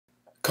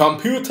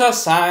Computer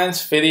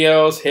science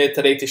videos here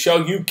today to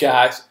show you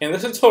guys in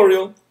this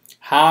tutorial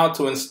how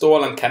to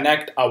install and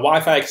connect a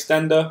Wi-Fi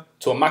extender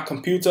to a Mac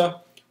computer.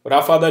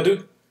 Without further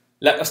ado,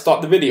 let us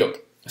start the video.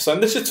 So in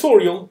this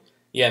tutorial,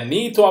 you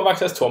need to have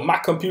access to a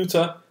Mac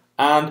computer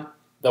and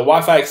the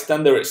Wi-Fi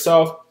extender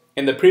itself.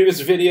 In the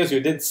previous videos,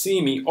 you did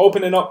see me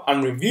opening up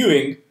and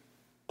reviewing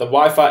the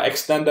Wi-Fi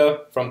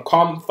extender from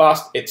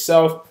ComFast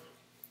itself.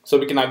 So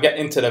we can now get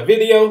into the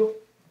video.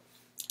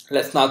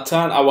 Let's now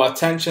turn our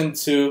attention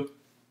to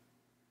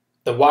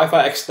the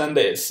Wi-Fi extender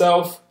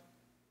itself.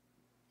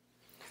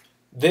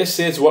 This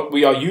is what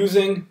we are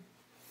using.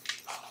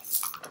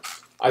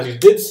 As you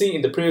did see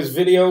in the previous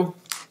video,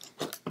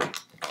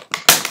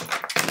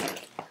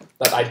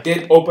 that I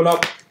did open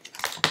up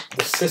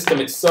the system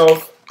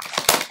itself.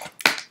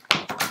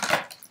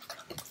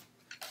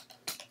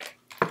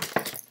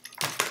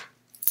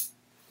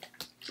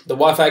 The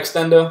Wi-Fi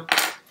extender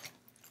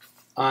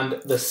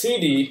and the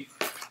CD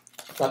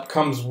that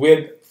comes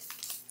with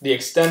the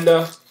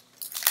extender.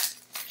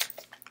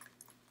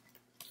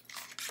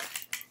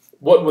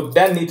 What would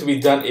then need to be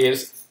done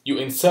is you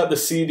insert the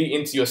CD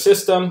into your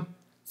system,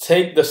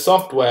 take the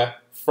software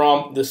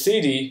from the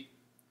CD,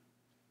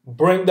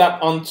 bring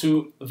that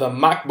onto the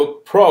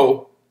MacBook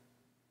Pro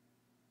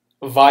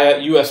via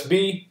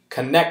USB,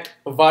 connect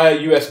via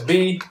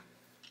USB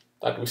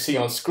that we see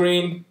on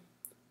screen,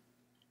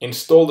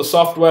 install the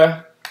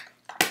software.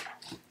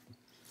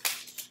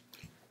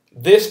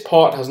 This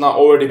part has now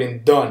already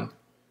been done.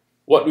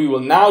 What we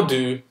will now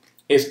do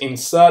is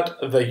insert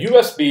the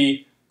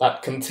USB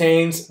that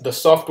contains the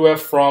software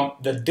from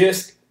the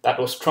disk that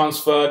was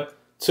transferred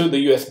to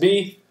the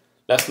USB.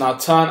 Let's now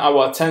turn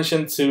our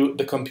attention to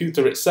the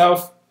computer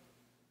itself.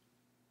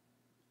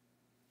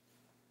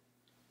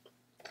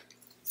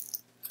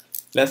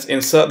 Let's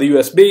insert the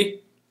USB.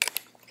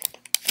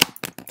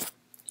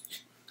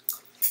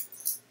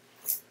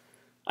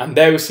 And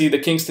there we see the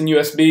Kingston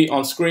USB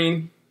on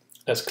screen.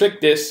 Let's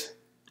click this,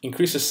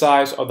 increase the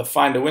size of the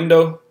Finder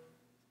window.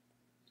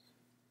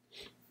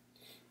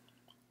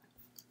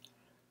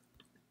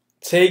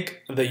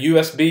 Take the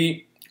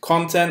USB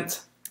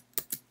content,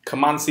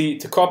 Command C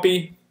to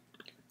copy,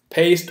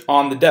 paste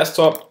on the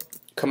desktop,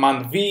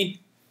 Command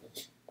V.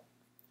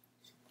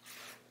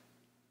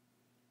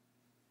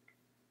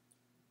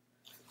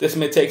 This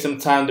may take some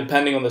time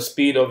depending on the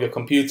speed of your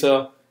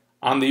computer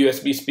and the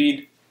USB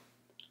speed.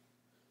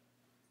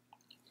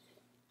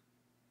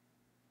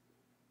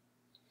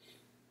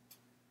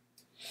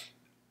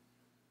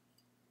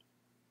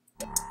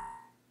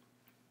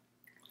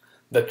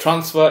 The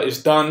transfer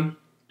is done.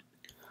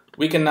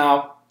 We can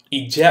now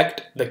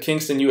eject the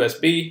Kingston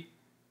USB,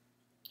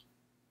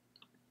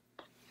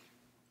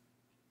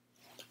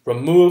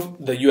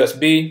 remove the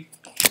USB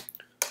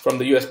from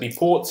the USB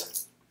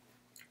port,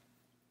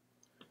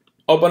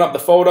 open up the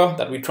folder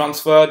that we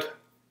transferred,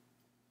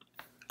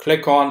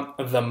 click on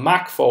the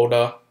Mac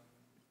folder,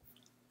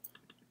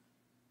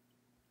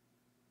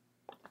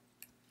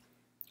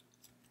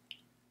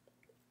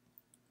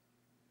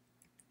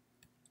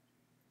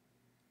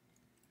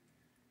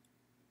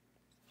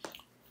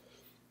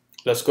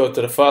 let's go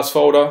to the first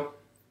folder,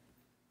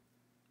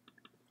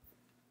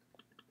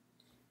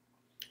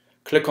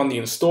 click on the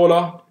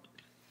installer,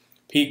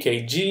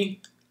 PKG,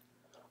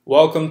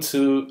 welcome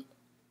to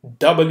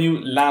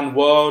WLAN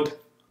World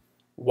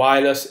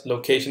Wireless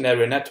Location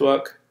Area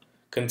Network,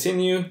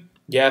 continue,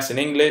 yes in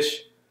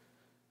English.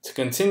 To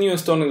continue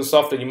installing the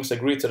software, you must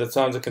agree to the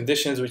terms and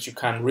conditions, which you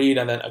can read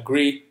and then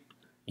agree,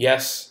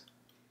 yes.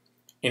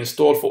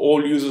 Installed for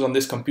all users on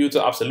this computer,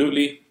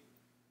 absolutely.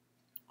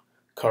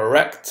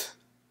 Correct.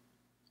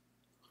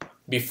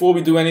 Before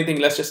we do anything,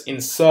 let's just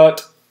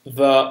insert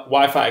the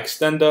Wi-Fi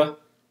extender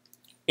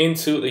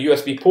into the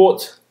USB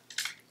port.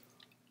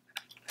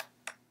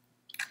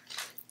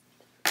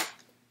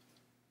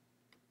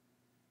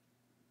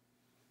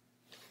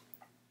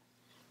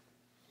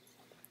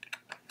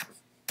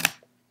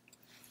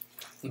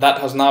 That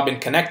has now been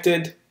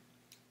connected.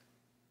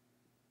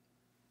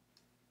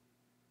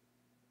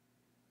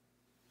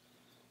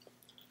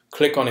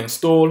 Click on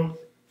install.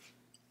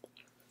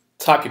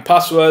 Type your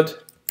password.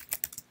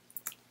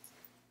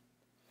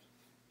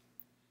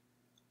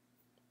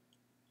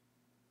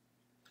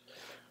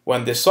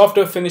 When the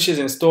software finishes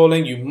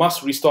installing, you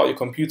must restart your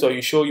computer. Are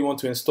you sure you want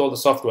to install the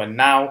software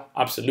now?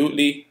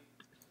 Absolutely.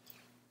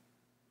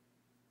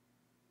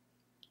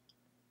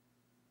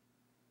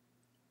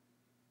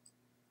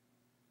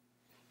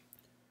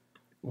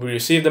 We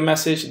received the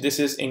message, this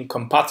is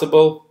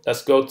incompatible.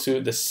 Let's go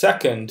to the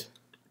second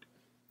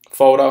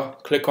folder,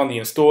 click on the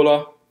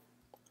installer,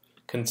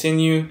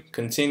 continue,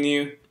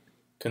 continue,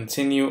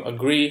 continue,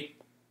 agree,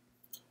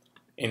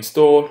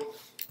 install,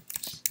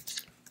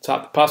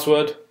 tap the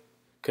password.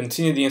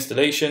 Continue the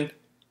installation.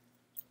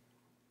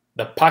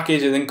 The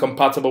package is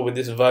incompatible with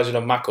this version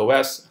of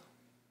macOS.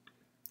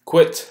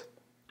 Quit.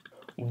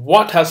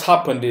 What has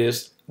happened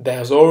is there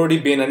has already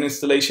been an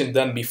installation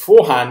done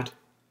beforehand,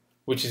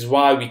 which is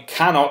why we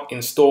cannot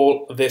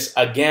install this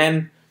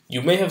again.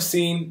 You may have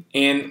seen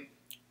in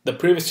the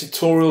previous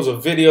tutorials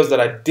or videos that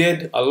I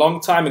did a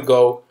long time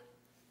ago,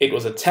 it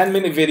was a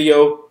 10-minute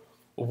video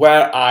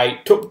where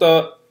I took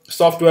the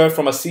software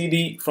from a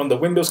CD from the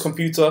Windows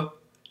computer,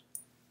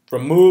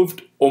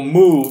 removed or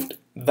moved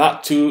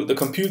that to the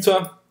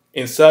computer,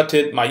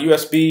 inserted my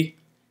USB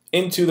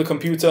into the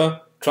computer,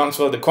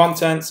 transferred the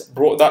contents,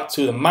 brought that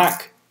to the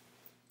Mac,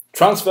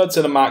 transferred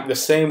to the Mac the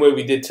same way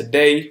we did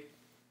today,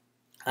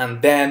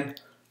 and then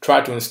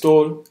tried to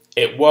install.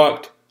 It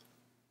worked.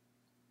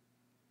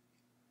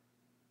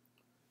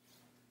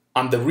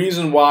 And the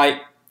reason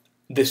why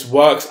this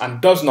works and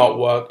does not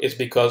work is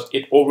because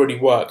it already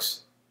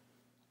works.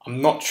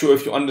 I'm not sure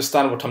if you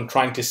understand what I'm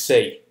trying to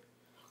say.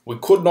 We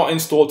could not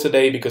install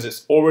today because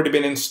it's already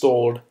been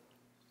installed.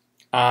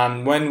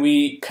 And when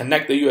we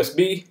connect the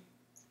USB,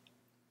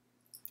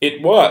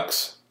 it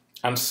works.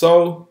 And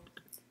so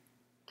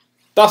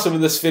that's it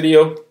with this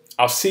video.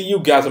 I'll see you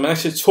guys in my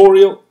next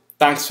tutorial.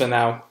 Thanks for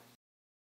now.